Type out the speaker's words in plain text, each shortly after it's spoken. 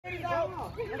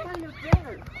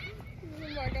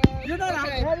You're not out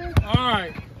heading? All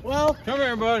right. Well, come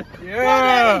here, buddy.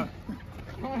 Yeah.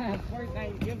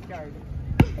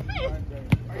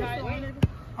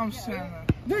 I'm Santa.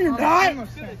 No, you're not.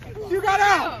 You got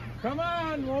out. Come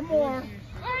on, one more.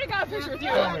 I already got a picture with you.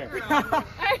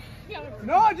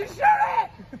 No, just shoot it.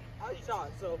 I already shot,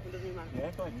 so it doesn't even matter. Yeah,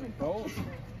 it's like some gold.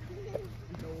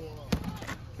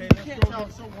 Okay, let's go.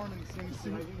 It's so warm in the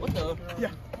swimsuit. What the?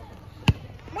 Yeah.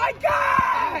 My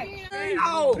God!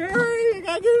 Oh, Harry, you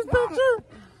gotta get his picture.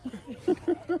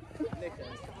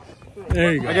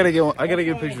 There you go. I gotta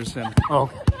get a picture of Santa. Oh.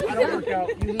 I don't work out.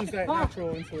 You lose that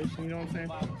natural insulation. You know what I'm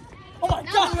saying? Oh my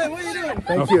God! What are you doing?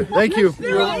 Thank you. Thank you.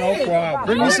 No problem.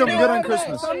 Bring me something good on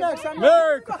Christmas.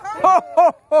 Merry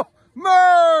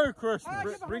Merry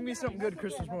Christmas. Bring me something good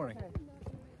Christmas morning.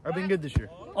 I've been good this year.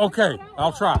 Okay,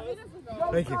 I'll try.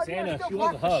 Thank you. Santa, she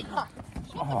wants a hug.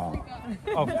 Oh,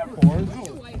 of course.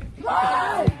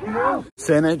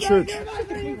 Santa at church.